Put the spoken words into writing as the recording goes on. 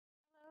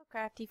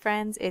Crafty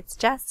friends, it's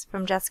Jess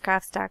from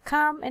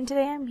jesscrafts.com, and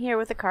today I'm here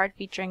with a card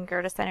featuring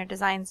Gerda Steiner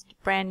Designs'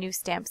 brand new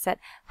stamp set,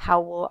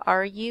 How Wool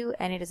Are You?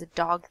 And it is a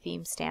dog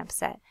themed stamp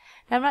set.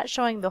 Now I'm not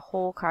showing the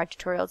whole card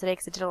tutorial today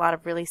because I did a lot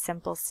of really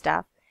simple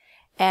stuff.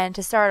 And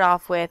to start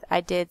off with,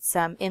 I did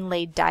some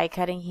inlaid die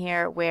cutting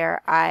here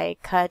where I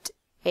cut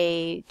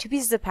two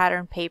pieces of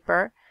pattern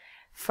paper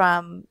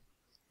from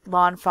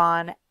Lawn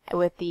Fawn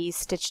with the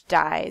stitched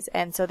dies,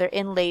 and so they're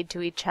inlaid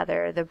to each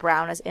other. The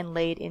brown is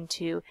inlaid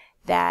into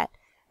that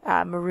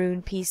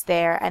maroon piece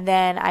there, and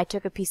then I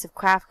took a piece of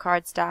craft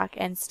cardstock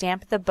and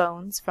stamped the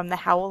bones from the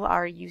How Wool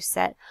Are You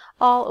set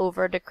all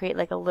over to create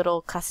like a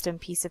little custom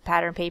piece of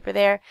pattern paper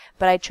there,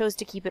 but I chose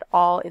to keep it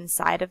all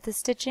inside of the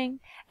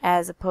stitching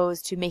as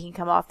opposed to making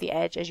come off the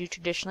edge as you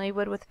traditionally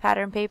would with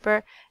pattern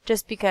paper,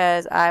 just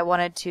because I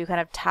wanted to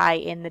kind of tie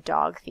in the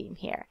dog theme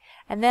here.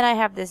 And then I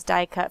have this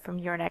die cut from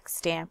Your Next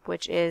Stamp,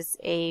 which is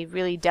a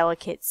really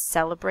delicate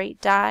Celebrate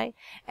die,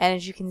 and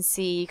as you can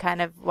see, you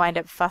kind of wind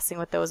up fussing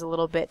with those a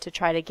little bit to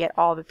try to get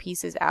all the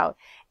pieces out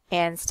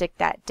and stick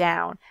that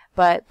down.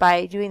 But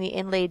by doing the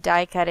inlaid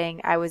die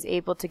cutting, I was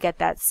able to get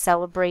that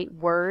Celebrate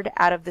word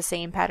out of the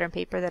same pattern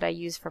paper that I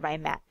used for my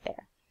mat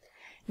there.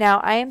 Now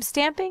I am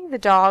stamping the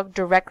dog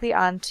directly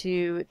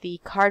onto the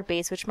card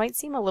base, which might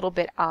seem a little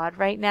bit odd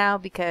right now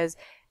because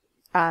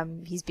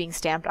he's being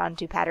stamped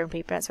onto pattern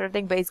paper and that sort of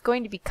thing, but he's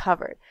going to be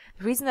covered.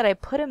 The reason that I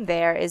put him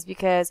there is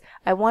because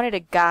I wanted a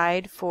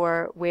guide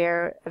for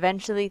where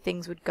eventually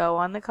things would go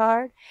on the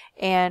card,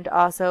 and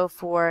also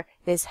for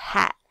this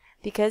hat.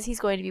 Because he's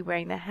going to be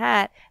wearing the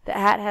hat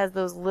has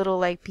those little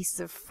like pieces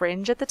of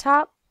fringe at the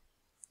top,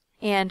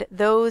 and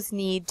those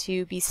need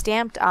to be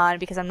stamped on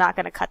because I'm not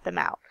going to cut them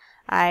out.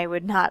 I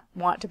would not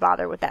want to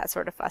bother with that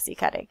sort of fussy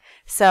cutting.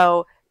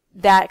 So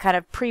that kind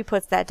of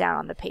pre-puts that down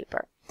on the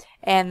paper.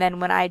 And then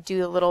when I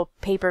do a little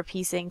paper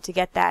piecing to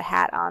get that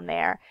hat on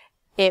there,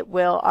 it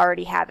will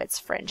already have its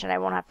fringe and I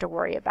won't have to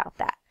worry about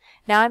that.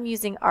 Now I'm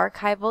using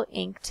archival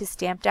ink to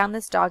stamp down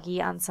this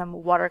doggy on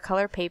some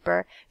watercolor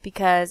paper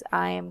because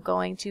I am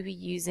going to be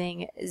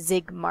using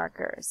Zig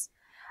markers.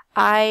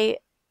 I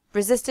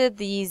resisted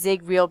the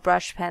Zig Real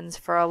Brush pens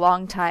for a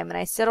long time and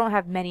I still don't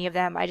have many of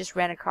them. I just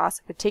ran across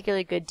a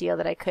particularly good deal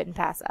that I couldn't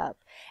pass up.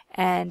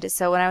 And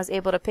so when I was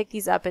able to pick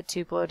these up at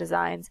Tupelo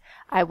Designs,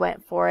 I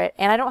went for it.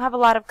 And I don't have a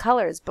lot of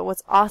colors, but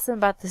what's awesome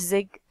about the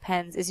Zig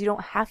pens is you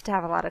don't have to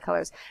have a lot of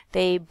colors.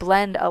 They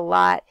blend a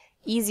lot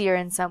easier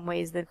in some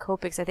ways than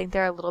Copics. I think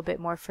they're a little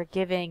bit more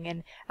forgiving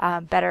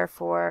and better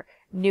for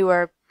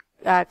newer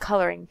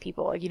coloring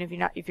people. You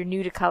know, if you're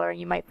new to coloring,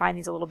 you might find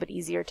these a little bit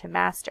easier to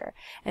master.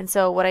 And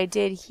so what I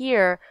did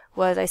here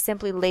was I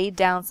simply laid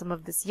down some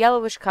of this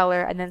yellowish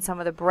color and then some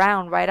of the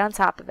brown right on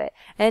top of it.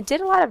 And it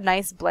did a lot of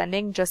nice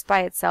blending just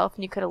by itself,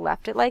 and you could have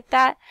left it like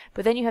that,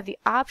 but then you have the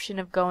option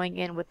of going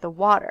in with the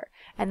water.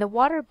 And the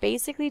water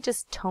basically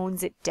just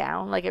tones it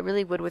down like it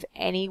really would with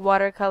any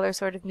watercolor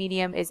sort of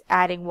medium. Is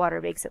adding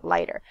water makes it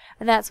lighter.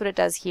 And that's what it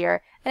does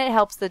here, and it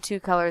helps the two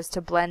colors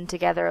to blend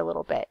together a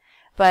little bit.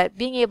 But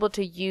being able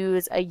to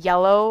use a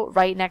yellow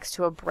right next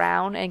to a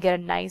brown and get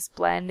a nice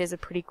blend is a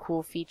pretty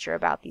cool feature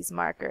about these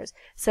markers.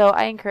 So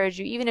I encourage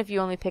you, even if you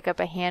only pick up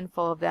a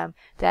handful of them,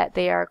 that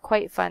they are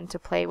quite fun to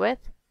play with.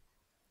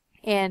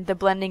 And the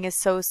blending is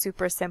so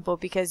super simple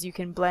because you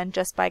can blend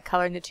just by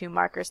coloring the two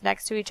markers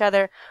next to each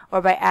other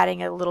or by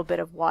adding a little bit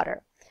of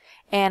water.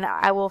 And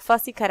I will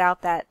fussy cut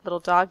out that little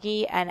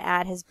doggy and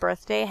add his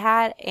birthday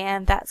hat,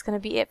 and that's going to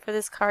be it for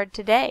this card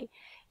today.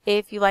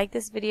 If you like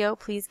this video,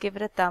 please give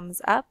it a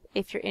thumbs up.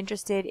 If you're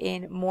interested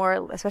in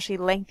more, especially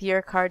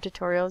lengthier card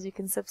tutorials, you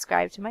can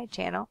subscribe to my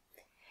channel.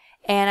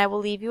 And I will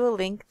leave you a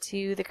link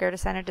to the Gerda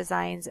Steiner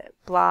Designs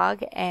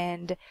blog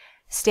and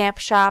stamp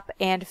shop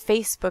and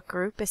Facebook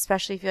group.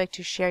 Especially if you like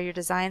to share your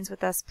designs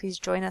with us, please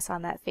join us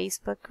on that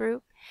Facebook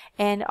group.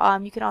 And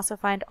you can also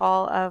find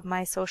all of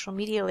my social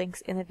media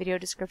links in the video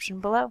description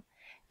below.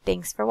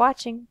 Thanks for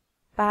watching.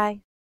 Bye.